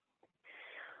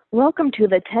Welcome to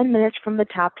the 10 Minutes from the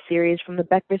Top series from the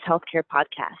Becker's Healthcare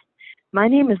Podcast. My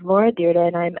name is Laura Dearda,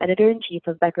 and I'm Editor-in-Chief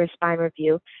of Becker's Spine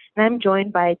Review, and I'm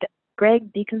joined by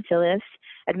Greg DeConcilius,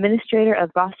 Administrator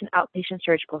of Boston Outpatient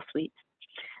Surgical Suite.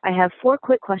 I have 4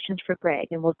 quick questions for Greg,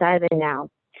 and we'll dive in now.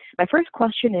 My first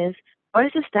question is, what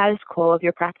is the status quo of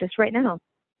your practice right now?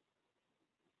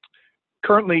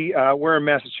 Currently, we're in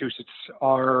Massachusetts.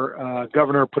 Our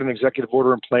governor put an executive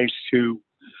order in place to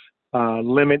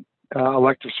limit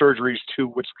elective surgeries to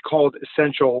what's called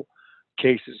essential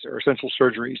cases or essential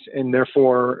surgeries. And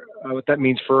therefore, what that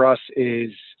means for us is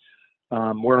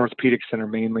we're an orthopedic center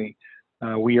mainly.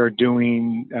 We are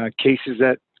doing cases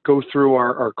that go through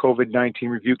our COVID-19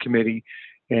 review committee.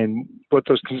 And what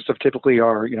those consist of typically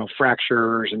are,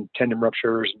 fractures and tendon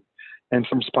ruptures and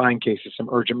some spine cases, some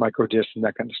urgent microdiscs and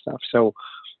that kind of stuff. So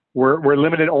we're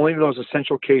limited only to those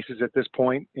essential cases at this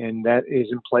point, and that is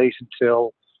in place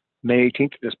until May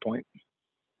 18th at this point.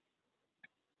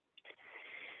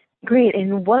 Great.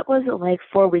 And what was it like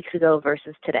 4 weeks ago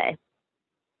versus today?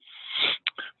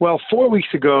 Well, 4 weeks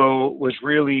ago was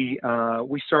really,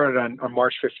 we started on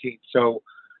March 15th. So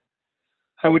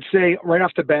I would say right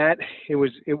off the bat, it was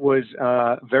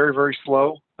very, very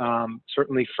slow.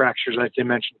 Certainly fractures, like I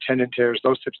mentioned, tendon tears,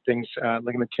 those types of things,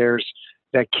 ligament tears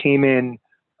that came in,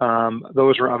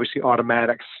 those were obviously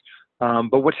automatics.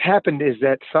 But what's happened is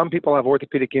that some people have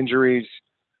orthopedic injuries,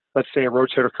 let's say a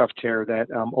rotator cuff tear that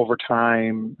over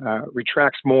time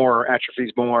retracts more or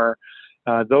atrophies more.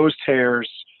 Those tears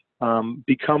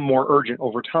become more urgent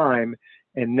over time.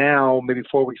 And now, maybe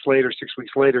 4 weeks later, 6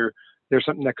 weeks later, there's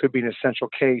something that could be an essential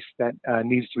case that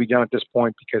needs to be done at this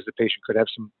point because the patient could have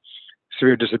some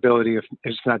severe disability if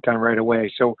it's not done right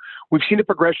away. So we've seen a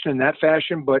progression in that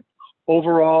fashion, but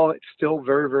overall, it's still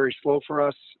very, very slow for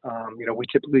us. We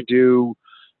typically do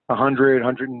 100,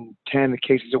 110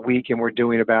 cases a week, and we're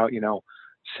doing about,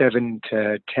 7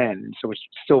 to 10. So it's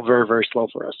still very, very slow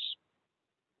for us.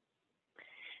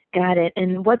 Got it.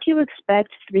 And what do you expect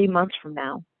 3 months from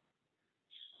now?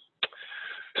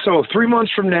 So 3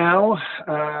 months from now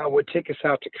would take us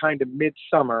out to kind of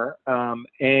midsummer.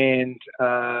 And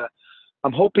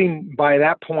I'm hoping by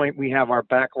that point we have our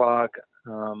backlog,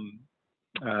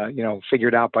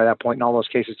 figured out by that point and all those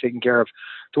cases taken care of.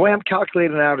 The way I'm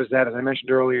calculating it out is that, as I mentioned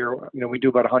earlier, we do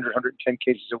about 100, 110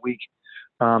 cases a week.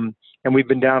 And we've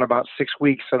been down about 6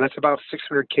 weeks. So that's about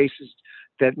 600 cases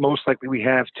that most likely we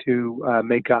have to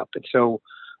make up. And so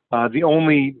the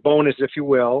only bonus, if you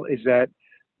will, is that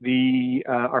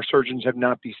our surgeons have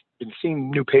not been seeing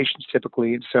new patients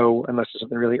typically, and so unless it's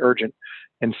something really urgent,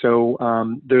 and so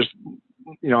there's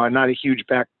not a huge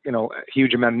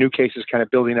amount of new cases kind of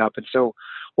building up, and so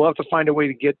we'll have to find a way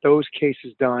to get those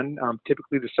cases done.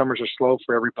 Typically, the summers are slow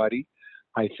for everybody.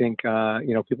 I think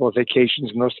people have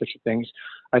vacations and those types of things.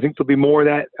 I think there'll be more of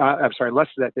that. Less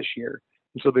of that this year,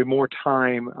 and so there'll be more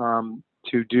time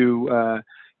to do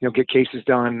get cases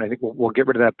done. I think we'll get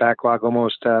rid of that backlog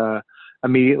almost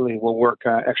immediately. We'll work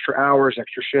extra hours,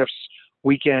 extra shifts,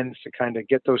 weekends to kind of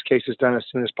get those cases done as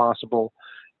soon as possible.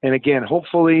 And again,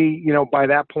 hopefully, by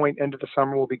that point, end of the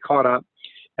summer, we'll be caught up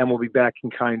and we'll be back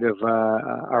in kind of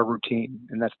our routine.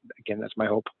 And that's my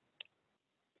hope.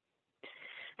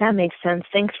 That makes sense.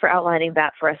 Thanks for outlining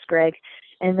that for us, Greg.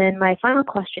 And then my final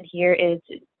question here is,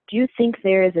 do you think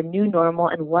there is a new normal,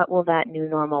 and what will that new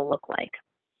normal look like?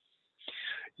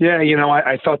 Yeah,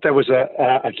 I thought that was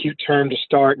a cute term to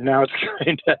start. Now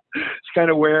it's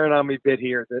kind of wearing on me a bit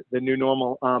here. The new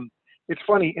normal. It's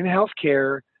funny in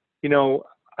healthcare.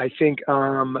 I think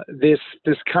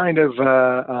this kind of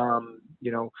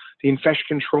the infection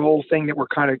control thing that we're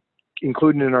kind of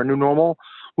including in our new normal.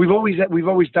 We've always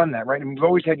done that, right? I mean, we've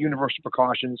always had universal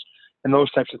precautions and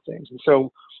those types of things. And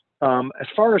so, as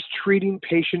far as treating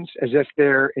patients as if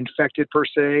they're infected per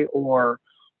se, or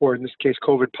in this case,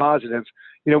 COVID positive,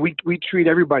 we treat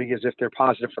everybody as if they're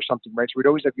positive for something, right? So we'd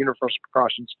always have universal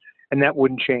precautions, and that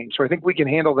wouldn't change. So I think we can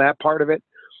handle that part of it.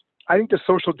 I think the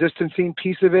social distancing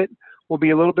piece of it will be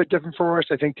a little bit different for us.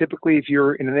 I think typically if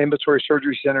you're in an ambulatory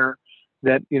surgery center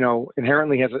that,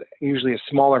 inherently has usually a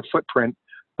smaller footprint,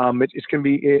 it's going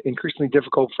to be increasingly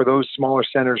difficult for those smaller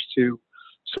centers to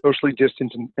socially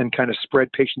distance and kind of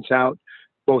spread patients out,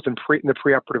 both in the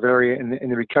preoperative area and in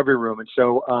the recovery room. And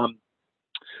so,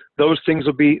 those things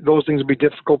will be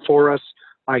difficult for us.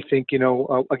 I think,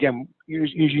 again,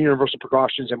 use universal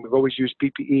precautions, and we've always used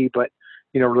PPE, but,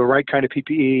 the right kind of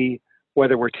PPE,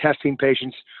 whether we're testing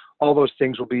patients, all those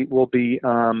things will be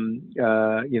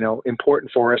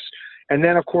important for us. And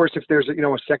then, of course, if there's,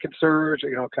 a second surge,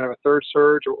 kind of a third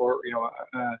surge or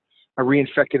a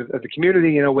reinfected of the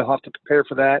community, we'll have to prepare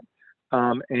for that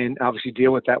and obviously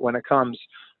deal with that when it comes.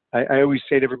 I always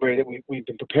say to everybody that we've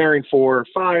been preparing for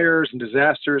fires and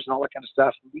disasters and all that kind of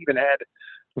stuff. We even had,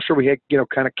 I'm sure we had,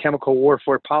 kind of chemical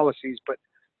warfare policies, but,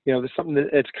 there's something that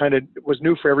it's kind of was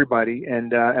new for everybody.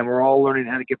 And we're all learning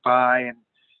how to get by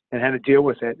and how to deal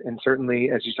with it. And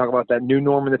certainly, as you talk about that new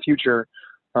norm in the future,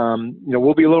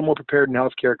 we'll be a little more prepared in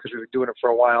healthcare because we've been doing it for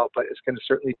a while, but it's going to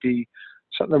certainly be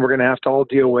something we're going to have to all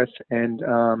deal with and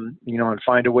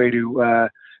find a way to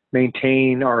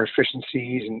maintain our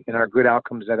efficiencies and our good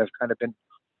outcomes that have kind of been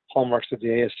hallmarks of the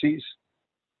ASCs.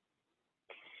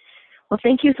 Well,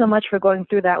 thank you so much for going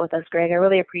through that with us, Greg. I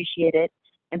really appreciate it.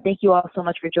 And thank you all so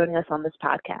much for joining us on this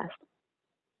podcast.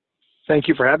 Thank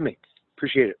you for having me.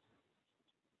 Appreciate it.